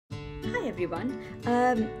Hi everyone.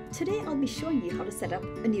 Today I'll be showing you how to set up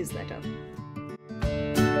a newsletter.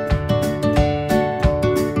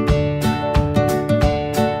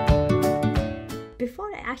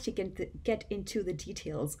 Before I actually get into the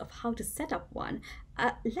details of how to set up one,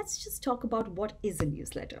 let's just talk about what is a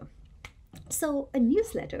newsletter. So a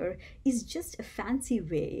newsletter is just a fancy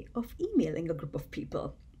way of emailing a group of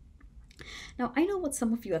people. Now I know what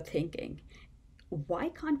some of you are thinking. Why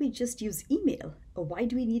can't we just use email? Or why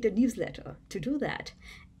do we need a newsletter to do that?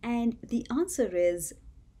 And the answer is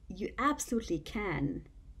you absolutely can,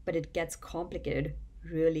 but it gets complicated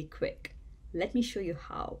really quick. Let me show you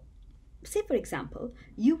how. Say, for example,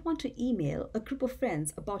 you want to email a group of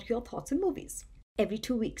friends about your thoughts on movies every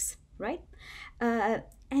 2 weeks, right?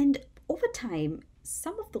 And over time,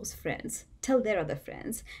 some of those friends tell their other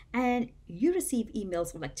friends, and you receive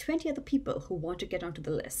emails from like 20 other people who want to get onto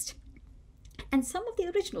the list. And some of the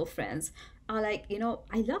original friends are like,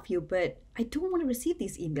 I love you, but I don't want to receive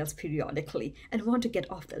these emails periodically and want to get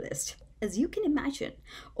off the list. As you can imagine,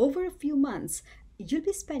 over a few months, you'll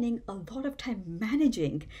be spending a lot of time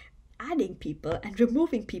managing, adding people and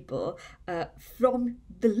removing people from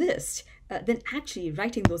the list than actually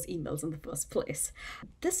writing those emails in the first place.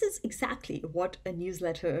 This is exactly what a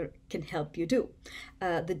newsletter can help you do.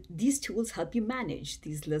 These tools help you manage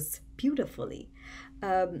these lists beautifully.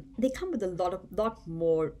 They come with a lot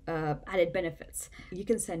more added benefits. You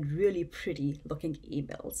can send really pretty looking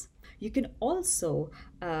emails. You can also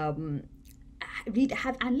have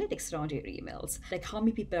analytics around your emails, like how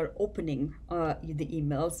many people are opening the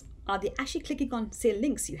emails. Are they actually clicking on, say,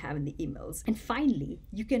 links you have in the emails? And finally,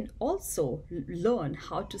 you can also learn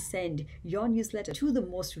how to send your newsletter to the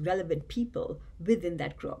most relevant people within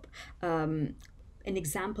that group. An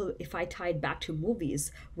example, if I tie it back to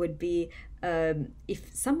movies, would be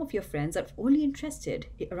if some of your friends are only interested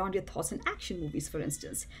around your thoughts on action movies, for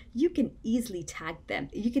instance, you can easily tag them.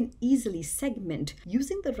 You can easily segment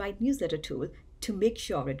using the right newsletter tool to make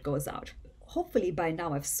sure it goes out. Hopefully by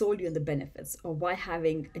now I've sold you on the benefits of why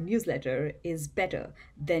having a newsletter is better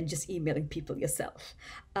than just emailing people yourself.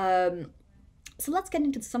 So let's get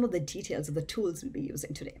into some of the details of the tools we'll be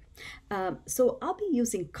using today. So I'll be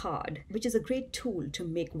using Card, which is a great tool to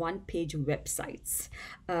make one-page websites.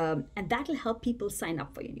 And that'll help people sign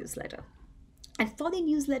up for your newsletter. And for the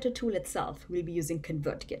newsletter tool itself, we'll be using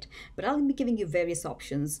Convertkit, but I'll be giving you various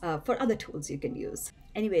options for other tools you can use.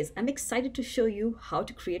 Anyways, I'm excited to show you how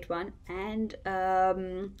to create one, and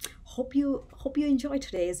hope you enjoy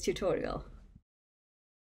today's tutorial.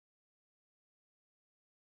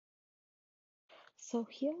 So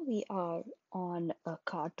here we are on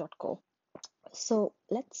card.co. So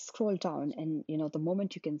let's scroll down, and the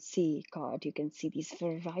moment you can see card, you can see these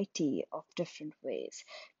variety of different ways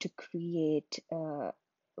to create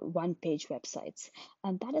one-page websites,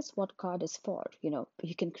 and that is what card is for.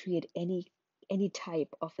 You can create any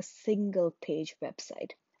type of a single page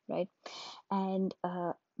website, right? And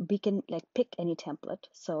we can like pick any template.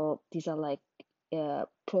 So these are like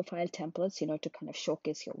profile templates, to kind of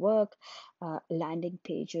showcase your work, landing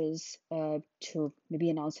pages to maybe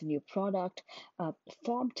announce a new product.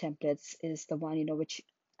 Form templates is the one, which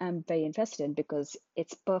I'm very interested in because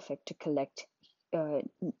it's perfect to collect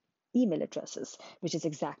email addresses, which is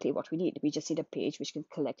exactly what we need. We just need a page which can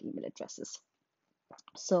collect email addresses.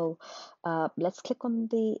 So let's click on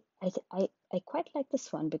I quite like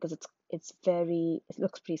this one because it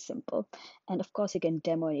looks pretty simple, and of course you can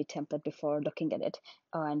demo any template before looking at it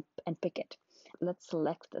and pick it. Let's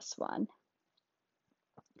select this one,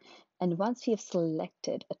 and once we have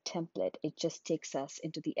selected a template, it just takes us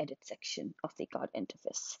into the edit section of the card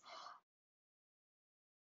interface.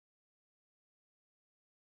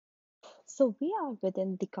 So we are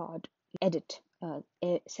within the card edit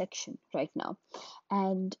section right now,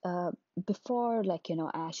 and before I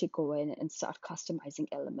actually go in and start customizing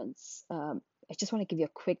elements, I just want to give you a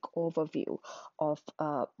quick overview of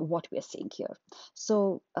what we are seeing here.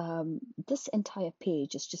 So this entire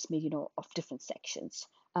page is just made of different sections,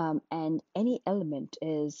 and any element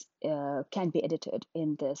can be edited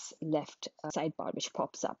in this left sidebar which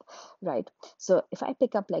pops up, right? So if I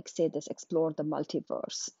pick up, like, say, this explore the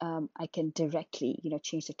multiverse, I can directly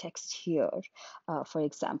change the text here, for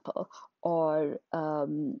example, or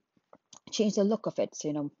change the look of it.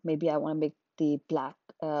 So maybe I want to make the black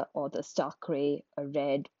or the stark gray a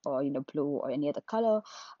red, or blue, or any other color.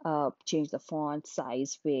 Change the font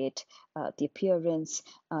size, weight, the appearance,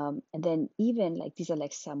 and then even like these are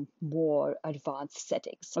like some more advanced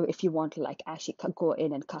settings. So if you want to like actually go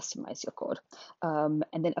in and customize your code,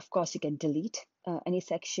 and then of course you can delete any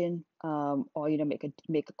section, or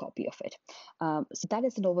make a copy of it. So that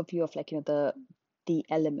is an overview of like the the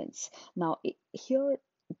elements. Now, here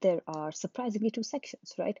there are surprisingly two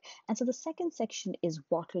sections, right? And so the second section is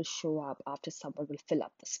what will show up after someone will fill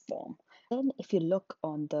up this form. Then, if you look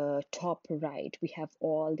on the top right, we have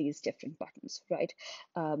all these different buttons, right?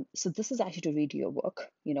 So this is actually to read your work,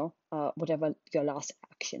 whatever your last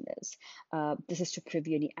action is. This is to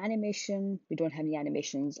preview any animation. We don't have any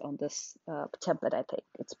animations on this template, I think.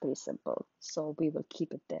 It's pretty simple. So we will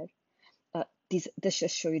keep it there. This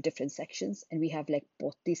just show you different sections, and we have like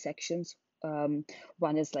both these sections.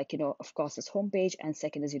 One is like, of course, this homepage, and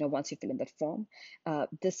second is, once you fill in that form,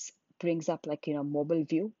 this brings up like, mobile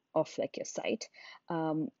view of like your site.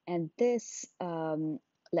 And this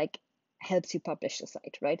like helps you publish the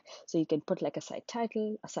site, right? So you can put like a site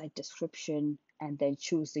title, a site description, and then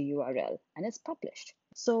choose the URL, and it's published.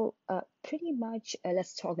 So pretty much,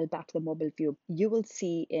 let's toggle back to the mobile view. You will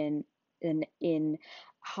see in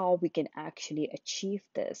how we can actually achieve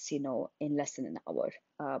this, in less than an hour,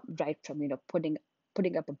 right from, putting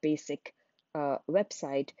up a basic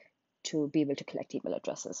website to be able to collect email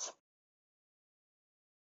addresses.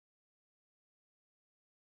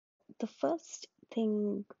 The first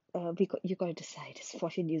thing you got to decide is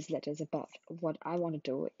what your newsletter is about. What I want to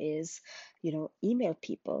do is, email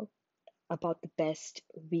people about the best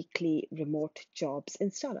weekly remote jobs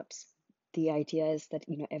in startups. The idea is that,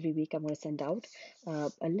 every week I'm going to send out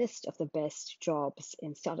a list of the best jobs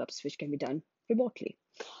in startups which can be done remotely.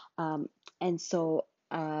 Um, and so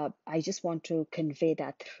I just want to convey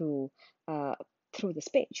that uh, through this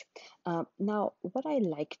page. Now, what I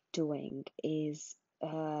like doing is,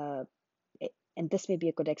 and this may be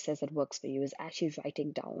a good exercise that works for you, is actually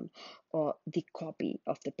writing down the copy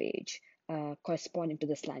of the page corresponding to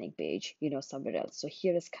this landing page, somewhere else. So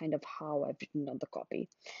here is kind of how I've written on the copy.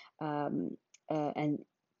 Um,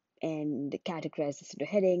 and categorize this into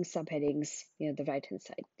headings, subheadings, the right hand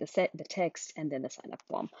side, the text, and then the sign up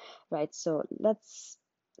form, right? So let's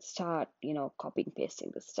start, copying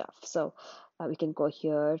pasting this stuff. So we can go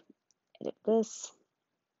here, edit this,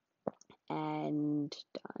 and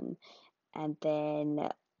done. And then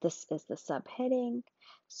this is the subheading.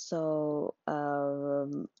 So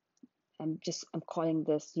I'm calling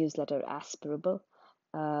this newsletter aspirable.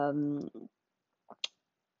 Um,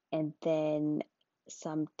 and then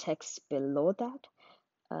some text below that,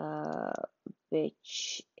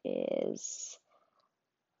 which is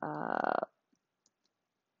uh,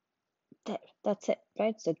 there. That's it,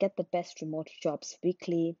 right? So get the best remote jobs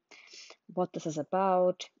weekly, what this is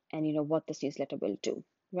about, and what this newsletter will do,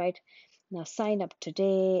 right? Now sign up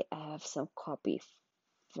today. I have some copy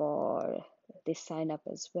for the sign up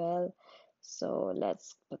as well. So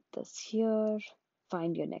let's put this here.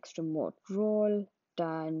 Find your next remote role.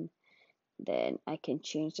 Done. Then I can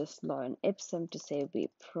change this Lauren Ipsum to say we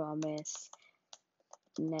promise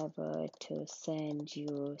never to send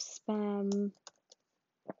you spam.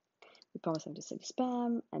 We promise never to send you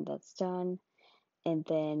spam, and that's done. And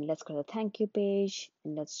then let's go to the thank you page,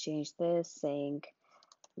 and let's change this saying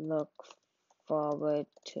look forward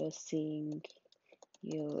to seeing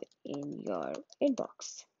you in your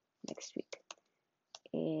inbox next week.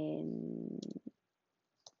 In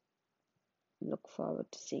look forward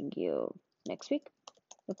to seeing you next week.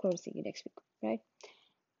 Look forward to seeing you next week,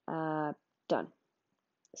 right? Done.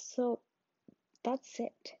 So that's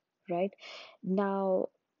it, right? Now,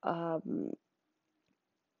 um,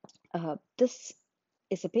 this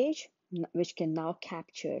is a page which can now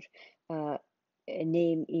capture uh,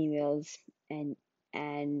 name, emails,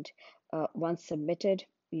 and once submitted,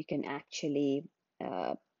 you can actually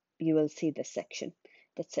you will see the section.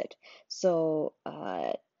 That's it. So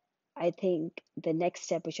I think the next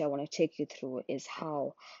step which I want to take you through is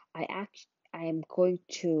how I am going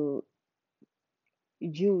to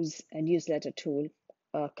use a newsletter tool,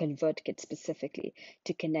 Convertkit specifically,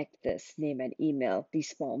 to connect this name and email,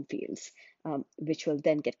 these form fields, which will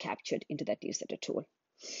then get captured into that newsletter tool.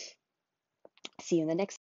 See you in the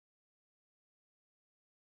next.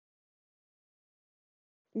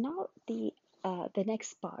 Now the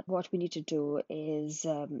next part, what we need to do is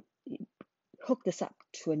hook this up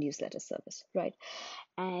to a newsletter service, right?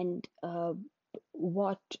 And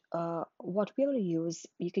what we're going to use,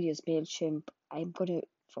 you can use Mailchimp. I'm going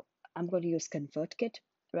to use ConvertKit,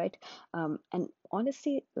 right? And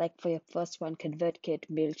honestly, like for your first one, ConvertKit,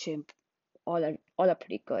 Mailchimp, all are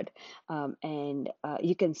pretty good. And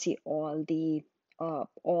you can see all the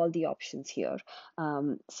options here.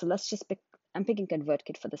 So let's just pick. I'm picking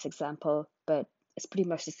ConvertKit for this example, but it's pretty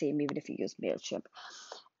much the same even if you use Mailchimp.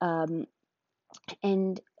 Um,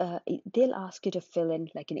 and they'll ask you to fill in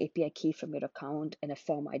like an API key from your account and a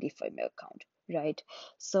form ID from your account, right?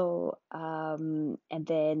 So and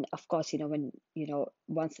then of course, when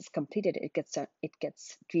once it's completed, it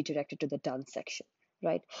gets redirected to the done section,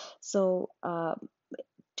 right? So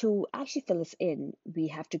to actually fill this in, we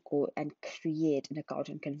have to go and create an account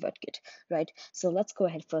in ConvertKit, right? So let's go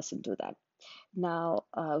ahead first and do that. Now,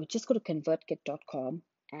 just go to convertkit.com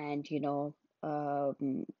and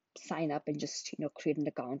sign up and just create an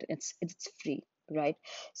account. It's free, right?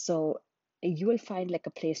 So you will find like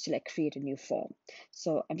a place to like create a new form.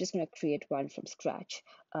 So I'm just going to create one from scratch,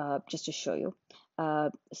 just to show you.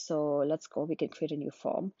 So let's go. We can create a new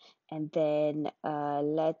form, and then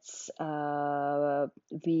let's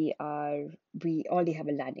we already have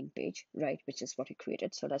a landing page, right? Which is what we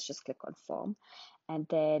created. So let's just click on form, and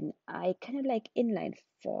then I kind of like inline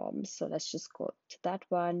forms, so let's just go to that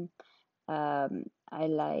one. um, I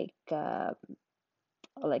like uh,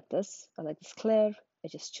 I like this clear. I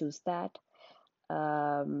just choose that,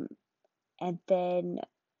 um, and then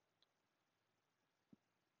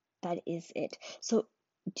that is it. So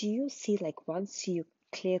do you see, like, once you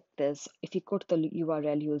click this, if you go to the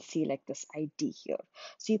URL, you'll see like this ID here.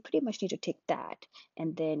 So you pretty much need to take that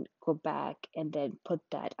and then go back and then put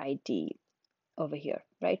that ID over here,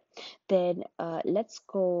 right? Then let's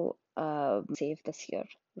go save this here,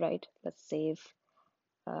 right? Let's save.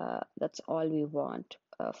 That's all we want.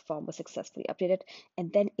 Form was successfully updated.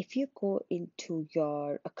 And then if you go into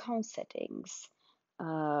your account settings,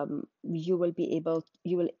 you will be able,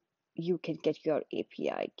 you can get your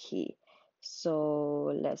API key.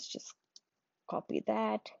 So let's just copy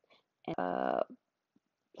that and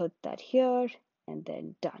put that here and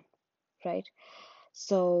then done, right?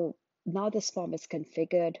 So now this form is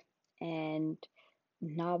configured, and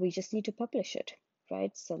now we just need to publish it,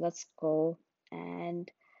 right? So let's go and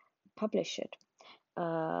publish it.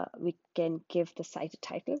 We can give the site a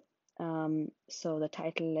title. So the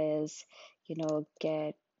title is,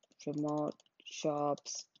 Get Remote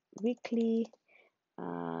Jobs Weekly.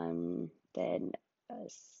 Then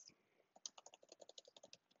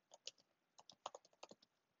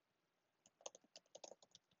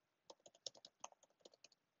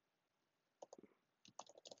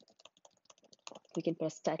we can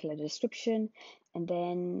press title and description, and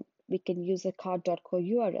then we can use a card.co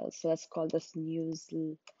URL. So let's call this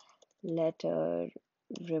newsletter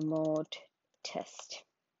remote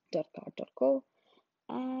test.card.co,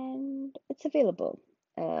 and it's available.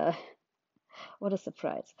 Uh, what a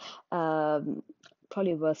surprise. Um,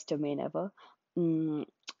 Probably worst domain ever. Mm,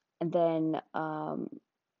 and then and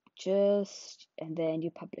then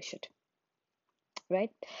you publish it,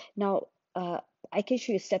 right? Now, I can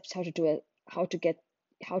show you steps how to do it, how to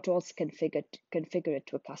also configure it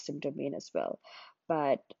to a custom domain as well.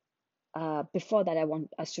 But before that, I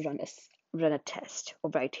want us to run a test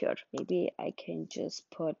right here. Maybe I can just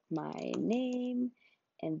put my name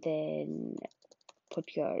and then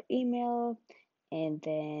put your email and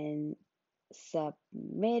then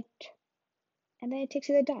submit, and then it takes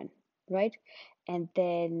you to done, right? And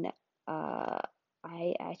then uh,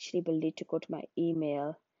 I actually will need to go to my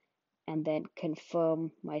email and then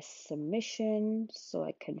confirm my submission. So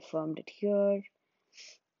I confirmed it here.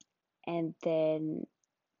 And then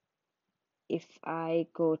if I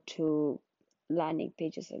go to landing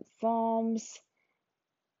pages and forms,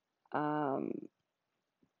 um,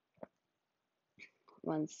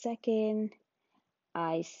 1 second,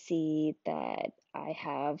 I see that I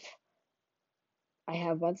have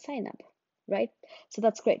one sign up, right? So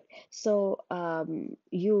that's great. So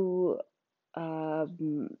you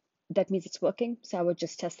um, that means it's working. So I would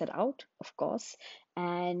just test that out, of course,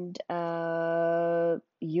 and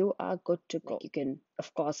you are good to go. You can,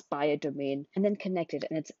 of course, buy a domain and then connect it,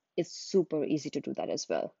 and it's super easy to do that as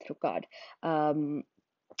well through Card. Um,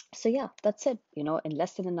 so yeah, that's it. In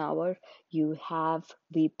less than an hour,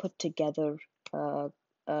 we put together uh,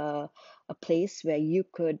 a place where you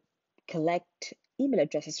could collect email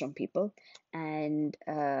addresses from people, and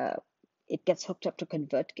it gets hooked up to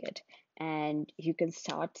ConvertKit, and you can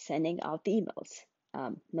start sending out the emails.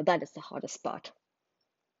 Now that is the hardest part.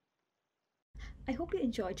 I hope you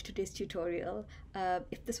enjoyed today's tutorial.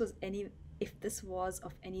 If this was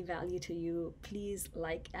of any value to you, please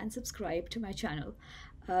like and subscribe to my channel.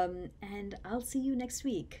 And I'll see you next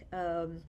week.